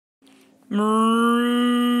Hi,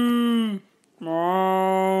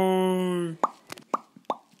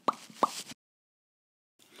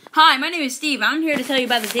 my name is Steve. I'm here to tell you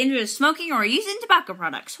about the dangers of smoking or using tobacco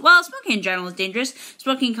products. Well, smoking in general is dangerous.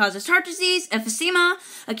 Smoking causes heart disease, emphysema,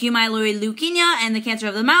 acute myeloid leukemia, and the cancer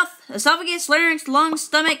of the mouth, esophagus, larynx, lungs,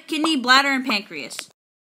 stomach, kidney, bladder, and pancreas.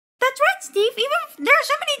 That's right, Steve. There are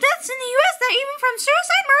so many deaths in the U.S. that even from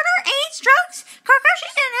suicide, murder, AIDS, drugs, car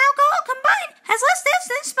crashes, and alcohol combined has less deaths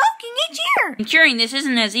than smoking each year. And curing this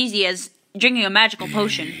isn't as easy as drinking a magical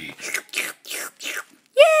potion. Yay!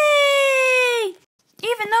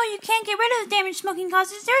 Even though you can't get rid of the damage smoking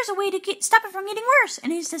causes, there is a way to stop it from getting worse,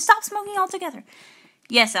 and it is to stop smoking altogether.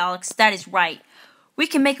 Yes, Alex, that is right. We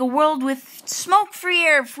can make a world with smoke-free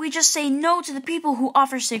air if we just say no to the people who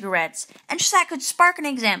offer cigarettes. And just that could spark an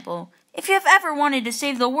example. If you have ever wanted to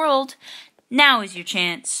save the world, now is your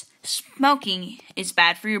chance. Smoking is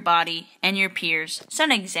bad for your body and your peers. Set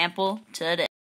an example today.